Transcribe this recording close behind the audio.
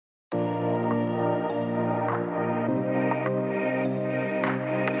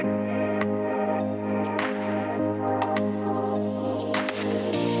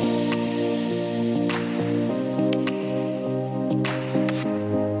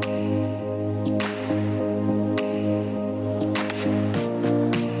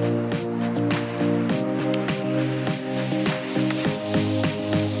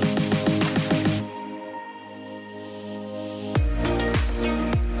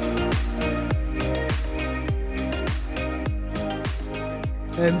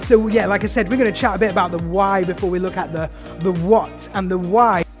So yeah, like I said, we're going to chat a bit about the why before we look at the what. And the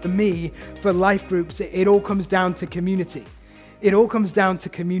why for me, for life groups, it all comes down to community. It all comes down to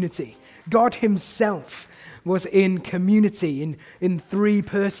community. God himself was in community in three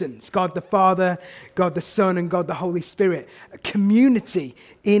persons: God the Father, God the Son, and God the Holy Spirit. A community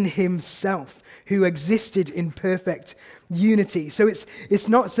in himself who existed in perfect unity. So it's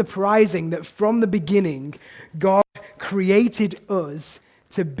not surprising that from the beginning, God created us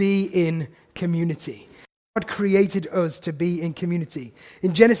to be in community. God created us to be in community.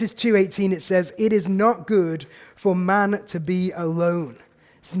 In Genesis 2:18 it says, "It is not good for man to be alone."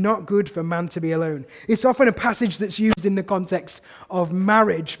 It's not good for man to be alone. It's often a passage that's used in the context of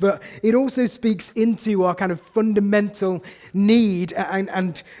marriage, but it also speaks into our kind of fundamental need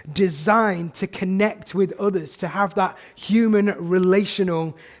and design to connect with others, to have that human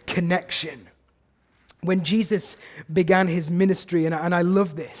relational connection. When Jesus began his ministry, and I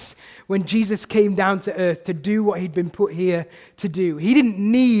love this, when Jesus came down to earth to do what he'd been put here to do, he didn't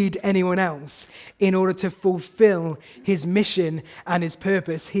need anyone else in order to fulfill his mission and his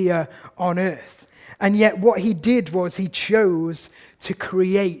purpose here on earth. And yet what he did was he chose to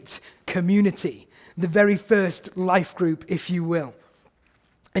create community, the very first life group, if you will.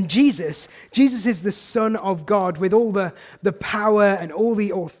 And Jesus is the Son of God with all the power and all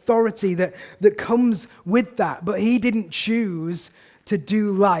the authority that comes with that. But he didn't choose to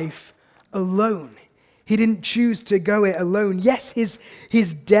do life alone. He didn't choose to go it alone. Yes,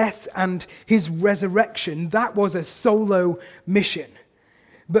 his death and his resurrection, that was a solo mission.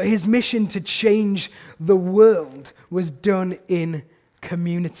 But his mission to change the world was done in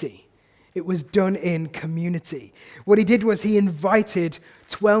community. It was done in community. What he did was he invited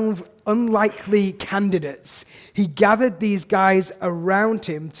 12 unlikely candidates. He gathered these guys around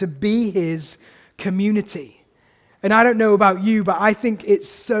him to be his community. And I don't know about you, but I think it's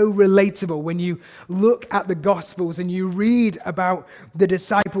so relatable when you look at the Gospels and you read about the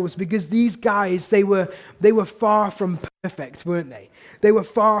disciples, because these guys, they were far from perfect, weren't they? They were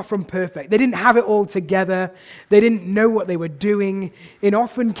far from perfect. They didn't have it all together. They didn't know what they were doing. In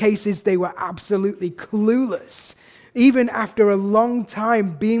often cases, they were absolutely clueless. Even after a long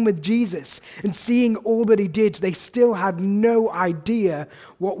time being with Jesus and seeing all that he did, they still had no idea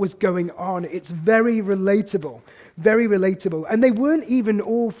what was going on. It's very relatable. Very relatable. And they weren't even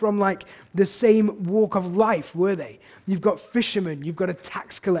all from like the same walk of life, were they? You've got fishermen, you've got a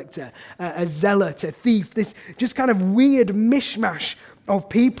tax collector, a zealot, a thief, this just kind of weird mishmash of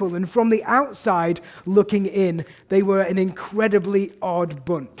people. And from the outside looking in, they were an incredibly odd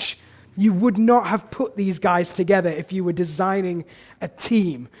bunch. You would not have put these guys together if you were designing a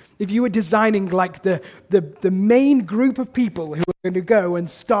team. If you were designing like the main group of people who are going to go and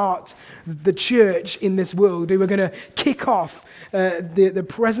start the church in this world, who are going to kick off the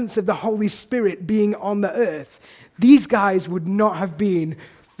presence of the Holy Spirit being on the earth, these guys would not have been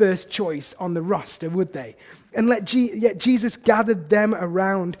first choice on the roster, would they? And yet Jesus gathered them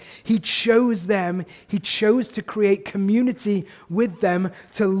around. He chose them. He chose to create community with them,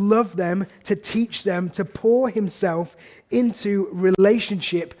 to love them, to teach them, to pour himself into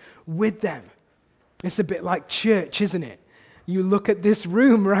relationship with them. It's a bit like church, isn't it? You look at this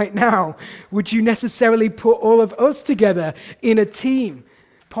room right now. Would you necessarily put all of us together in a team?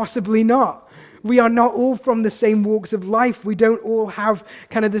 Possibly not. We are not all from the same walks of life. We don't all have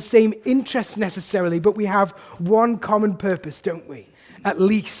kind of the same interests necessarily, but we have one common purpose, don't we? At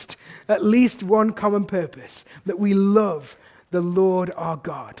least one common purpose, that we love the Lord our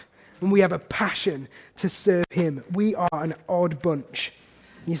God, and we have a passion to serve him. We are an odd bunch.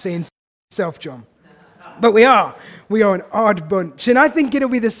 You're saying yourself, John. But we are an odd bunch. And I think it'll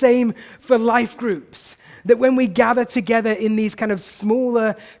be the same for life groups. That when we gather together in these kind of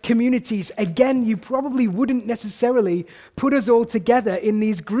smaller communities, again, you probably wouldn't necessarily put us all together in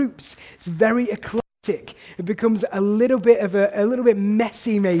these groups. It's very eclectic. It becomes a little bit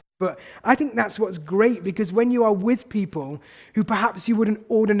messy maybe. But I think that's what's great, because when you are with people who perhaps you wouldn't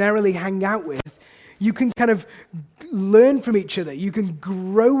ordinarily hang out with, you can kind of learn from each other. You can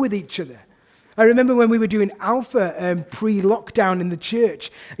grow with each other. I remember when we were doing Alpha pre-lockdown in the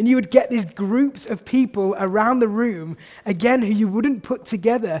church, and you would get these groups of people around the room, again, who you wouldn't put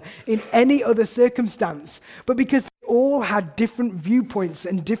together in any other circumstance. But because they all had different viewpoints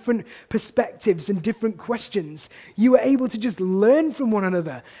and different perspectives and different questions, you were able to just learn from one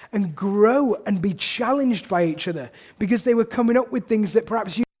another and grow and be challenged by each other, because they were coming up with things that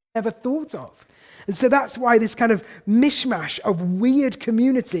perhaps you never thought of. And so that's why this kind of mishmash of weird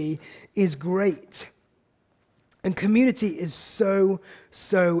community is great. And community is so,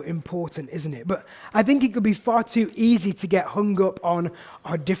 so important, isn't it? But I think it could be far too easy to get hung up on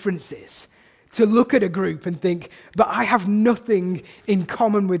our differences, to look at a group and think, but I have nothing in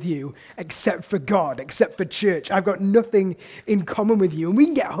common with you except for God, except for church. I've got nothing in common with you. And we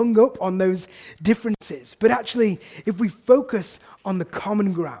can get hung up on those differences. But actually, if we focus on the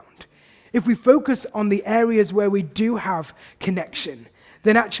common ground, if we focus on the areas where we do have connection,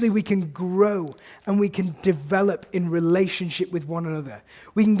 then actually we can grow and we can develop in relationship with one another.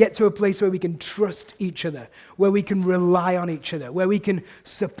 We can get to a place where we can trust each other, where we can rely on each other, where we can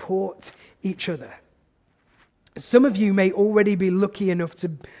support each other. Some of you may already be lucky enough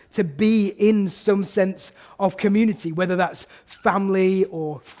to be in some sense of community, whether that's family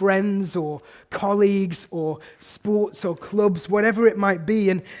or friends or colleagues or sports or clubs, whatever it might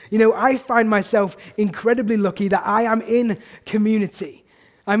be. And, I find myself incredibly lucky that I am in community.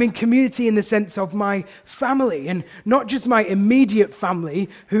 I'm in community in the sense of my family, and not just my immediate family,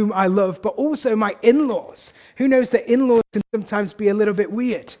 whom I love, but also my in-laws. Who knows that in-laws can sometimes be a little bit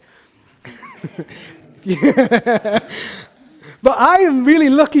weird? But I am really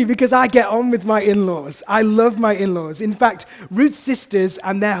lucky because I get on with my in-laws. I love my in-laws. In fact, Ruth's sisters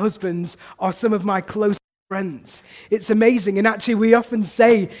and their husbands are some of my close friends. It's amazing. And actually, we often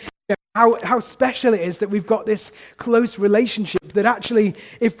say how special it is that we've got this close relationship, that actually,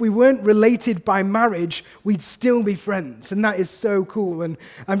 if we weren't related by marriage, we'd still be friends. And that is so cool. And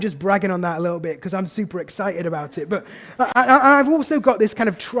I'm just bragging on that a little bit because I'm super excited about it. But I've also got this kind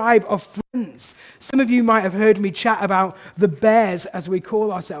of tribe of friends. Some of you might have heard me chat about the Bears, as we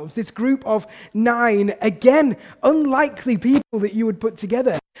call ourselves. This group of 9, again, unlikely people that you would put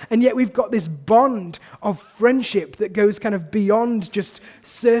together. And yet we've got this bond of friendship that goes kind of beyond just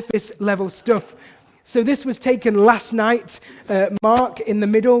surface level stuff. So this was taken last night. Mark in the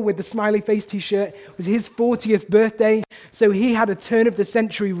middle with the smiley face t-shirt was his 40th birthday. So he had a turn of the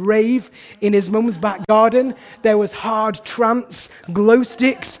century rave in his mum's back garden. There was hard trance, glow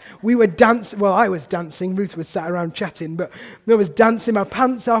sticks. We were dancing. Well, I was dancing. Ruth was sat around chatting, but I was dancing my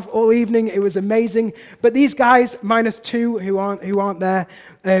pants off all evening. It was amazing. But these guys, -2 who aren't there,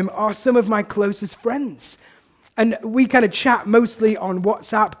 are some of my closest friends. And we kind of chat mostly on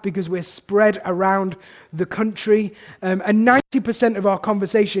WhatsApp because we're spread around the country. And 90% of our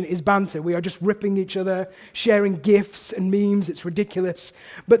conversation is banter. We are just ripping each other, sharing gifs and memes. It's ridiculous.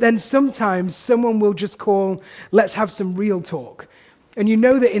 But then sometimes someone will just call, let's have some real talk. And you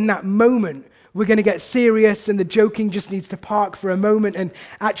know that in that moment, we're going to get serious and the joking just needs to park for a moment. And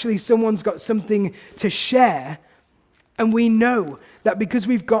actually someone's got something to share. And we know that because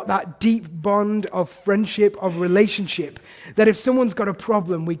we've got that deep bond of friendship, of relationship, that if someone's got a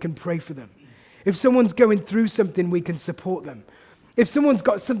problem, we can pray for them. If someone's going through something, we can support them. If someone's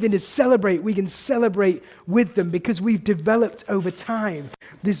got something to celebrate, we can celebrate with them because we've developed over time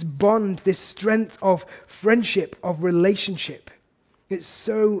this bond, this strength of friendship, of relationship. It's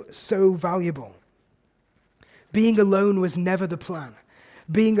so, so valuable. Being alone was never the plan.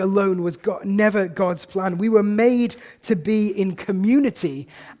 Being alone was never God's plan. We were made to be in community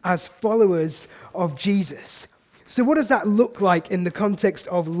as followers of Jesus. So what does that look like in the context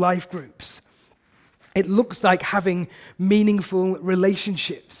of life groups? It looks like having meaningful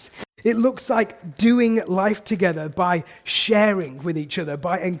relationships. It looks like doing life together by sharing with each other,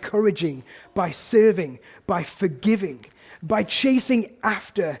 by encouraging, by serving, by forgiving, by chasing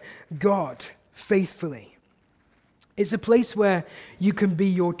after God faithfully. It's a place where you can be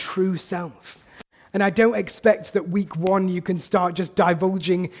your true self. And I don't expect that week 1 you can start just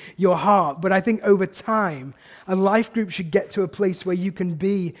divulging your heart, but I think over time, a life group should get to a place where you can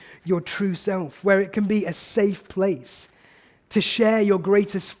be your true self, where it can be a safe place to share your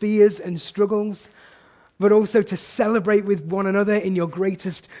greatest fears and struggles, but also to celebrate with one another in your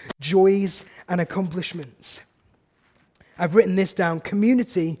greatest joys and accomplishments. I've written this down.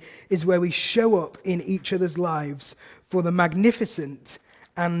 Community is where we show up in each other's lives for the magnificent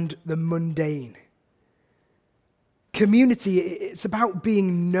and the mundane. Community, it's about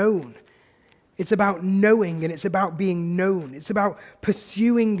being known. It's about knowing and it's about being known. It's about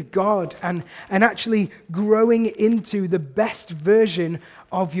pursuing God and actually growing into the best version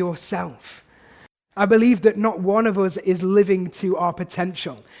of yourself. I believe that not one of us is living to our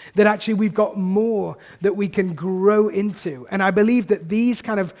potential, that actually we've got more that we can grow into. And I believe that these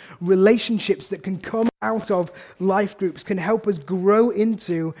kind of relationships that can come out of life groups can help us grow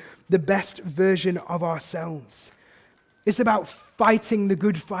into the best version of ourselves. It's about fighting the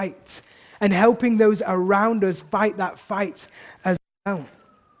good fight and helping those around us fight that fight as well.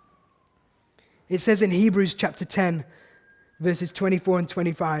 It says in Hebrews chapter 10, verses 24 and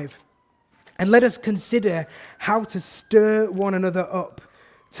 25, And let us consider how to stir one another up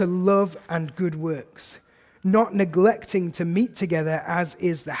to love and good works, not neglecting to meet together as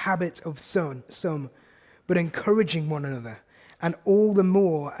is the habit of some, but encouraging one another, and all the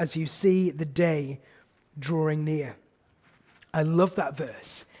more as you see the day drawing near. I love that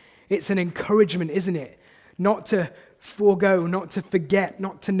verse. It's an encouragement, isn't it? Not to forego, not to forget,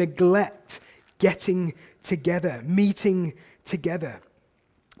 not to neglect getting together, meeting together.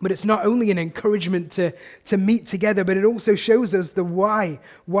 But it's not only an encouragement to meet together, but it also shows us the why.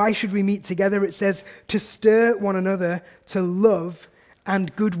 Why should we meet together? It says to stir one another to love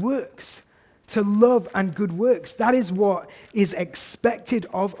and good works. To love and good works. That is what is expected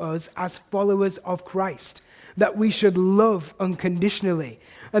of us as followers of Christ. That we should love unconditionally,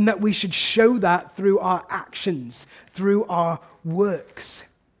 and that we should show that through our actions, through our works.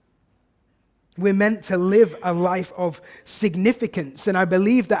 We're meant to live a life of significance, and I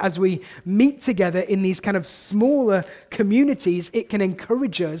believe that as we meet together in these kind of smaller communities, it can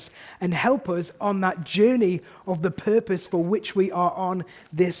encourage us and help us on that journey of the purpose for which we are on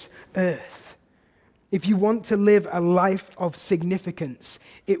this earth. If you want to live a life of significance,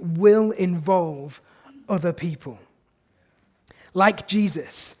 it will involve other people. Like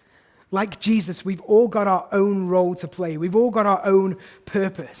Jesus, we've all got our own role to play. We've all got our own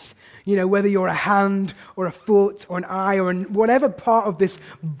purpose. You know, whether you're a hand or a foot or an eye or in whatever part of this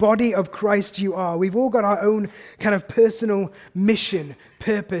body of Christ you are, we've all got our own kind of personal mission,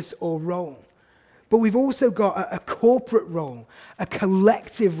 purpose, or role. But we've also got a corporate role, a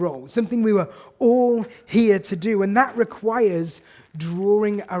collective role, something we were all here to do. And that requires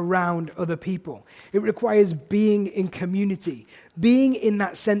drawing around other people. It requires being in community, being in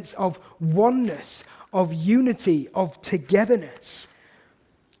that sense of oneness, of unity, of togetherness.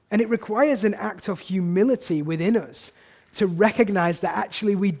 And it requires an act of humility within us to recognize that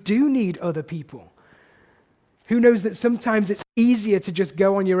actually we do need other people. Who knows that sometimes it's easier to just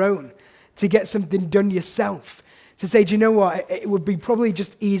go on your own, to get something done yourself, to say, do you know what, it would be probably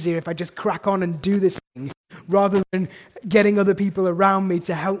just easier if I just crack on and do this thing rather than getting other people around me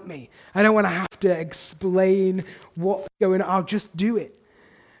to help me. I don't want to have to explain what's going on, I'll just do it.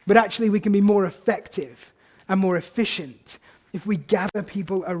 But actually we can be more effective and more efficient if we gather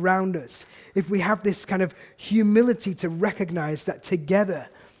people around us, if we have this kind of humility to recognize that together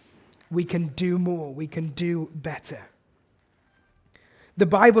we can do more, we can do better. The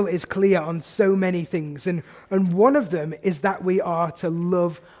Bible is clear on so many things, and one of them is that we are to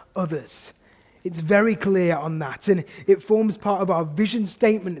love others. It's very clear on that, and it forms part of our vision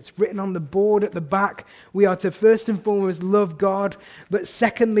statement. It's written on the board at the back. We are to first and foremost love God, but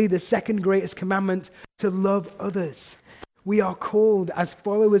secondly, the second greatest commandment, to love others. We are called as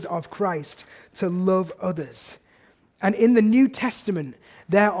followers of Christ to love others. And in the New Testament,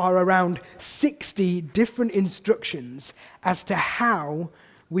 there are around 60 different instructions as to how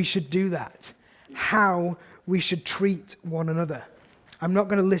we should do that, how we should treat one another. I'm not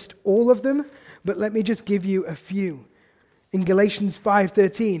going to list all of them, but let me just give you a few. In Galatians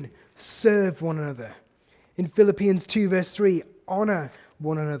 5:13, serve one another. In Philippians 2 verse 3, honor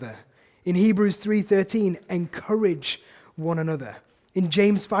one another. In Hebrews 3:13, encourage one another. In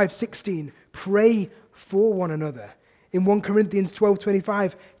James 5:16, pray for one another. In 1 Corinthians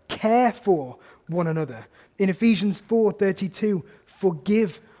 12:25, care for one another. In Ephesians 4:32,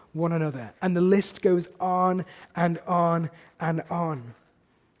 forgive one another. And the list goes on and on and on.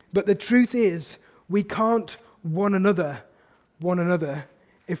 But the truth is, we can't one another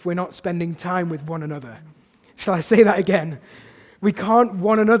if we're not spending time with one another. Shall I say that again? We can't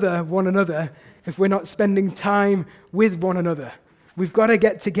one another if we're not spending time with one another. We've got to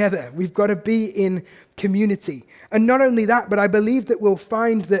get together. We've got to be in community. And not only that, but I believe that we'll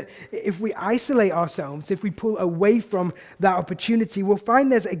find that if we isolate ourselves, if we pull away from that opportunity, we'll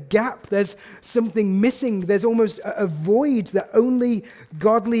find there's a gap, there's something missing, there's almost a void that only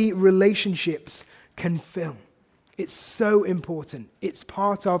godly relationships can fill. It's so important. It's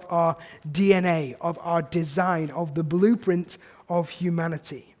part of our DNA, of our design, of the blueprint of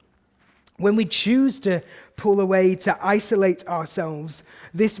humanity. When we choose to pull away, to isolate ourselves,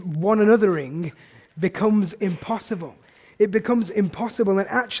 this one anothering becomes impossible. It becomes impossible, and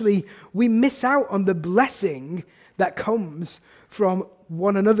actually we miss out on the blessing that comes from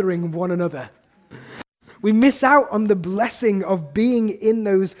one anothering one another. We miss out on the blessing of being in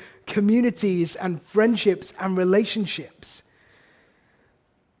those communities and friendships and relationships.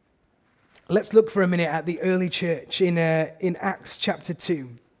 Let's look for a minute at the early church in Acts chapter 2.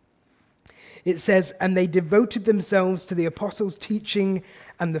 It says, and they devoted themselves to the apostles' teaching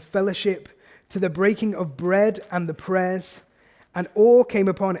and the fellowship, to the breaking of bread and the prayers. And awe came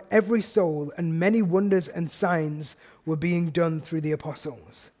upon every soul, and many wonders and signs were being done through the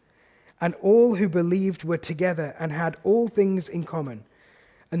apostles. And all who believed were together and had all things in common.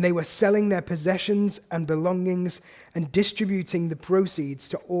 And they were selling their possessions and belongings and distributing the proceeds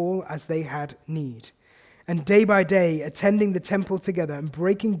to all as they had need. And day by day, attending the temple together and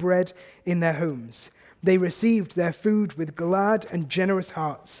breaking bread in their homes, they received their food with glad and generous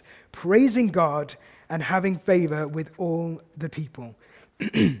hearts, praising God and having favor with all the people.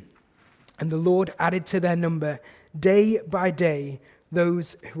 And the Lord added to their number day by day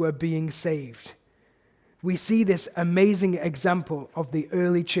those who are being saved. We see this amazing example of the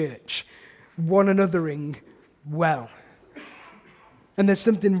early church, one anothering well. And there's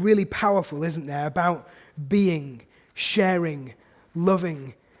something really powerful, isn't there, about being, sharing,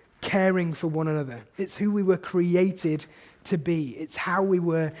 loving, caring for one another. It's who we were created to be. It's how we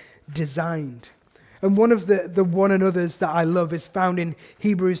were designed. And one of the one another's that I love is found in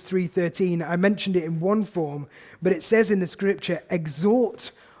Hebrews 3:13. I mentioned it in one form, but it says in the scripture, exhort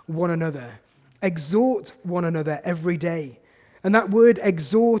one another. Exhort one another every day. And that word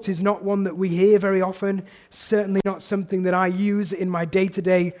exhort is not one that we hear very often, certainly not something that I use in my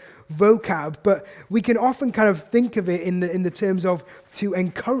day-to-day vocab, but we can often kind of think of it in the terms of to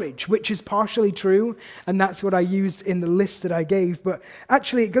encourage, which is partially true, and that's what I used in the list that I gave, but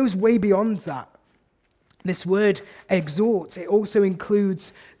actually it goes way beyond that. This word exhort, it also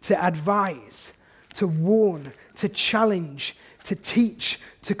includes to advise, to warn, to challenge, to teach,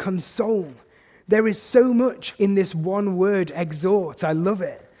 to console. There is so much in this one word, exhort. I love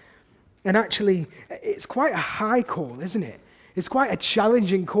it. And actually, it's quite a high call, isn't it? It's quite a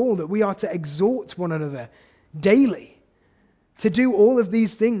challenging call that we are to exhort one another daily, to do all of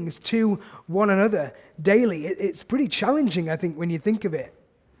these things to one another daily. It's pretty challenging, I think, when you think of it.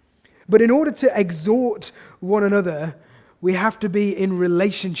 But in order to exhort one another, we have to be in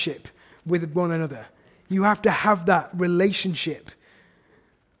relationship with one another. You have to have that relationship.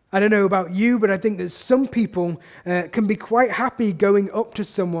 I don't know about you, but I think that some people can be quite happy going up to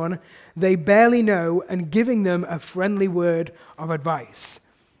someone they barely know and giving them a friendly word of advice.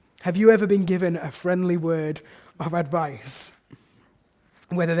 Have you ever been given a friendly word of advice?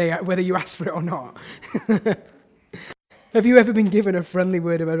 Whether you ask for it or not. Have you ever been given a friendly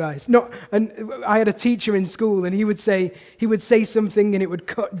word of advice? And I had a teacher in school, and he would say something, and it would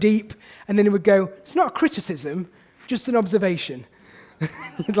cut deep, and then he would go, "It's not a criticism, just an observation."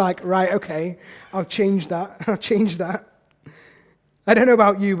 It's like, right, okay, I'll change that. I don't know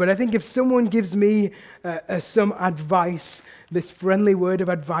about you, but I think if someone gives me some advice, this friendly word of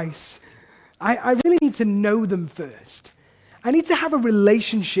advice, I really need to know them first. I need to have a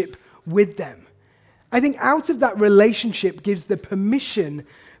relationship with them. I think out of that relationship gives the permission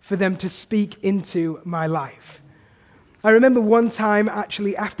for them to speak into my life. I remember one time,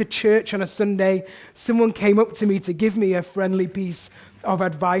 actually, after church on a Sunday, someone came up to me to give me a friendly piece of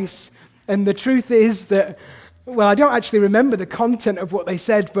advice. And the truth is that, well, I don't actually remember the content of what they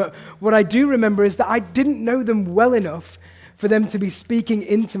said, but what I do remember is that I didn't know them well enough for them to be speaking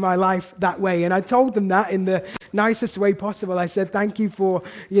into my life that way. And I told them that in the nicest way possible. I said, thank you for,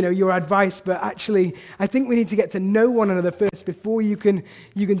 your advice, but actually, I think we need to get to know one another first before you can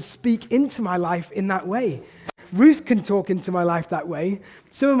speak into my life in that way. Ruth can talk into my life that way.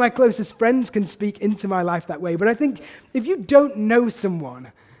 Some of my closest friends can speak into my life that way. But I think if you don't know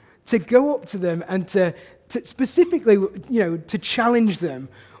someone, to go up to them and to specifically, to challenge them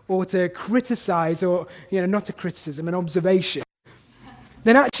or to criticize or, not a criticism, an observation,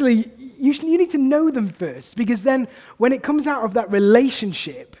 then actually you need to know them first, because then when it comes out of that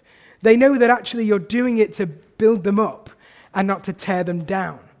relationship, they know that actually you're doing it to build them up and not to tear them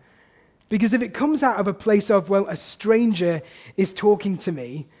down. Because if it comes out of a place of, well, a stranger is talking to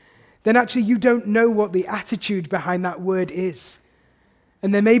me, then actually you don't know what the attitude behind that word is.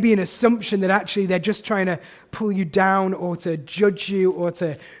 And there may be an assumption that actually they're just trying to pull you down or to judge you or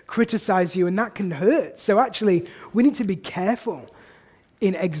to criticize you, and that can hurt. So actually, we need to be careful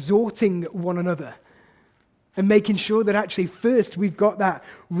in exhorting one another and making sure that actually first we've got that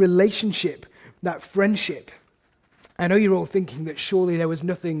relationship, that friendship. I know you're all thinking that surely there was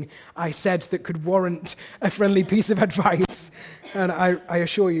nothing I said that could warrant a friendly piece of advice. And I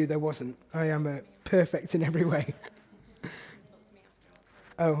assure you there wasn't. I am perfect in every way.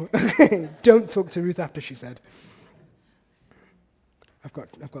 Oh, okay. Don't talk to Ruth after, she said. I've got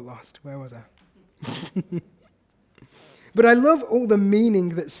lost. Where was I? But I love all the meaning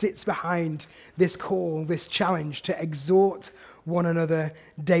that sits behind this call, this challenge to exhort one another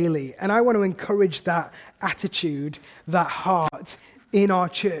daily. And I want to encourage that attitude, that heart in our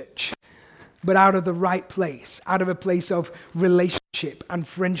church. but out of the right place, out of a place of relationship and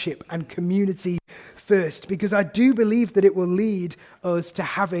friendship and community first, because I do believe that it will lead us to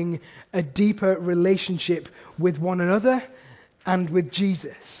having a deeper relationship with one another and with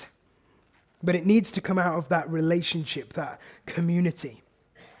Jesus. But it needs to come out of that relationship, that community.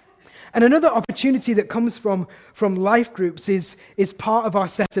 And another opportunity that comes from life groups is part of our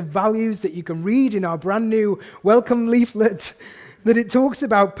set of values that you can read in our brand new welcome leaflet, that it talks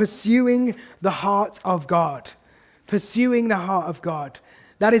about pursuing the heart of God. Pursuing the heart of God.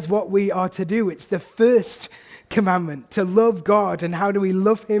 That is what we are to do. It's the first commandment, to love God. And how do we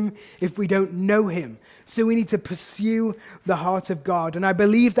love him if we don't know him? So we need to pursue the heart of God. And I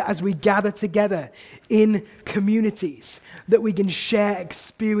believe that as we gather together in communities, that we can share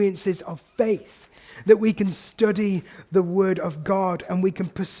experiences of faith, that we can study the Word of God, and we can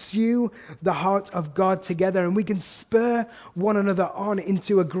pursue the heart of God together, and we can spur one another on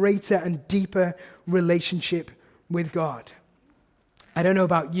into a greater and deeper relationship with God. I don't know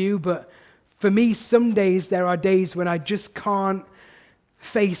about you, but for me, some days there are days when I just can't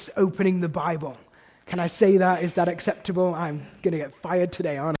face opening the Bible. Can I say that? Is that acceptable? I'm going to get fired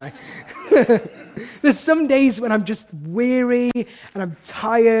today, aren't I? There's some days when I'm just weary and I'm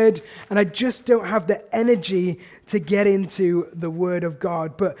tired and I just don't have the energy to get into the Word of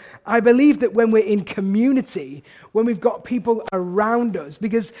God. But I believe that when we're in community, when we've got people around us,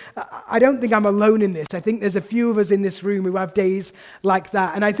 because I don't think I'm alone in this. I think there's a few of us in this room who have days like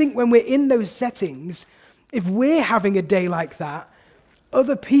that. And I think when we're in those settings, if we're having a day like that,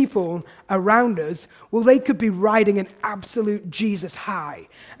 other people around us, well, they could be riding an absolute Jesus high,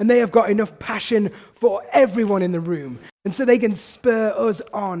 and they have got enough passion for everyone in the room. And so they can spur us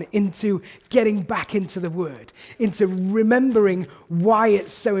on into getting back into the Word, into remembering why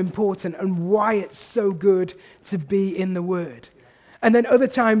it's so important and why it's so good to be in the Word. And then other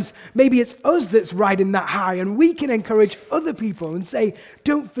times, maybe it's us that's riding that high, and we can encourage other people and say,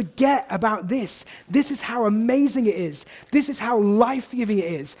 don't forget about this. This is how amazing it is. This is how life-giving it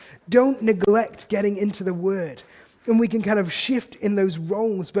is. Don't neglect getting into the Word. And we can kind of shift in those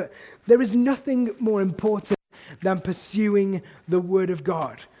roles, but there is nothing more important than pursuing the Word of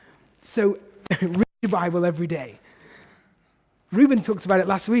God. So read your Bible every day. Reuben talked about it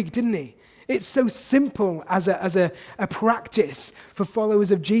last week, didn't he? It's so simple as a practice for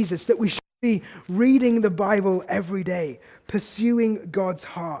followers of Jesus that we should be reading the Bible every day, pursuing God's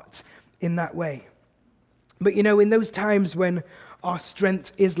heart in that way. But you know, in those times when our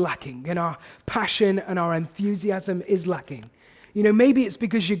strength is lacking and our passion and our enthusiasm is lacking, you know, maybe it's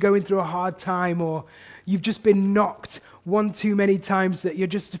because you're going through a hard time or you've just been knocked one too many times that you're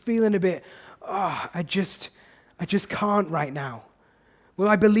just feeling a bit, I just can't right now. Well,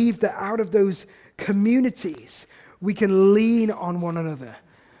 I believe that out of those communities, we can lean on one another.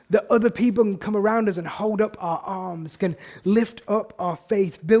 That other people can come around us and hold up our arms, can lift up our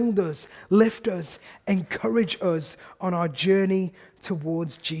faith, build us, lift us, encourage us on our journey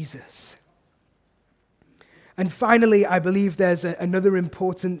towards Jesus. And finally, I believe there's another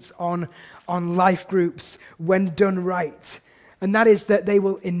importance on life groups when done right. And that is that they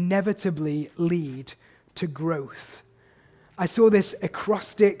will inevitably lead to growth. I saw this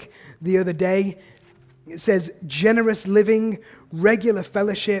acrostic the other day. It says, generous living, regular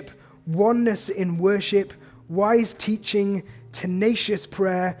fellowship, oneness in worship, wise teaching, tenacious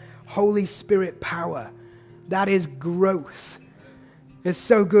prayer, Holy Spirit power. That is growth. It's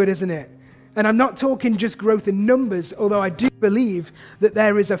so good, isn't it? And I'm not talking just growth in numbers, although I do believe that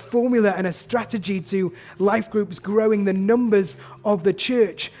there is a formula and a strategy to life groups growing the numbers of the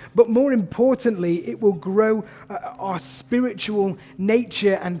church. But more importantly, it will grow our spiritual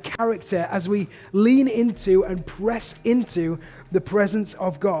nature and character as we lean into and press into the presence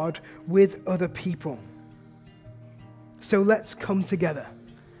of God with other people. So let's come together.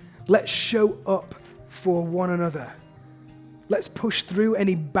 Let's show up for one another. Let's push through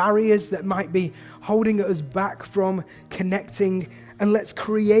any barriers that might be holding us back from connecting, and let's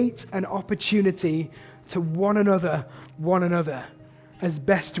create an opportunity to one another as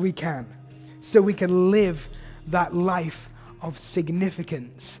best we can, so we can live that life of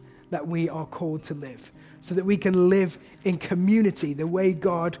significance that we are called to live, so that we can live in community the way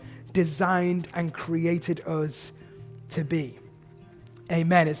God designed and created us to be.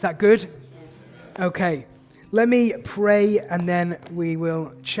 Amen. Is that good? Okay. Let me pray, and then we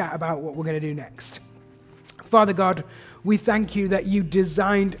will chat about what we're going to do next. Father God, we thank you that you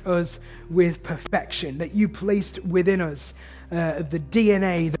designed us with perfection, that you placed within us the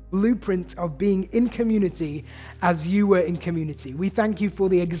DNA, the blueprint of being in community as you were in community. We thank you for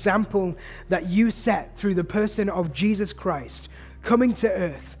the example that you set through the person of Jesus Christ, coming to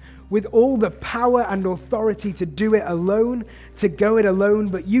earth, with all the power and authority to do it alone, to go it alone,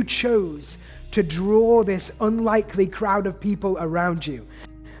 but you chose to draw this unlikely crowd of people around you.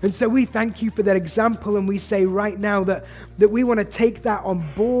 And so we thank you for that example, and we say right now that we want to take that on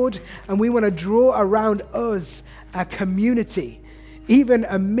board, and we want to draw around us a community, even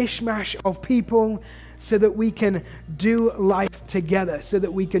a mishmash of people, so that we can do life together, so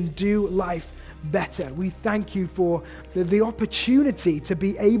that we can do life better. We thank you for the opportunity to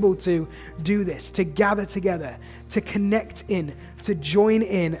be able to do this, to gather together, to connect in, to join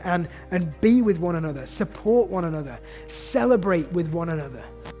in and be with one another, support one another, celebrate with one another.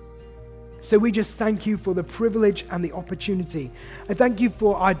 So we just thank you for the privilege and the opportunity. I thank you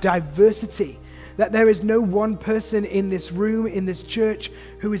for our diversity, that there is no one person in this room, in this church,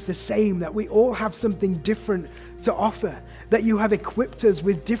 who is the same, that we all have something different to offer, that you have equipped us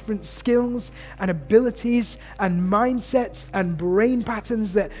with different skills and abilities and mindsets and brain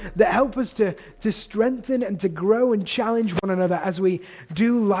patterns that help us to strengthen and to grow and challenge one another as we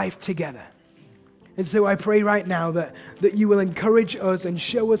do life together. And so I pray right now that you will encourage us and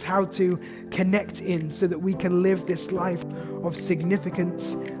show us how to connect in so that we can live this life of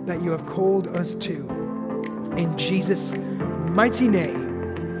significance that you have called us to. In Jesus' mighty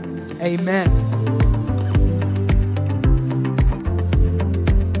name, amen.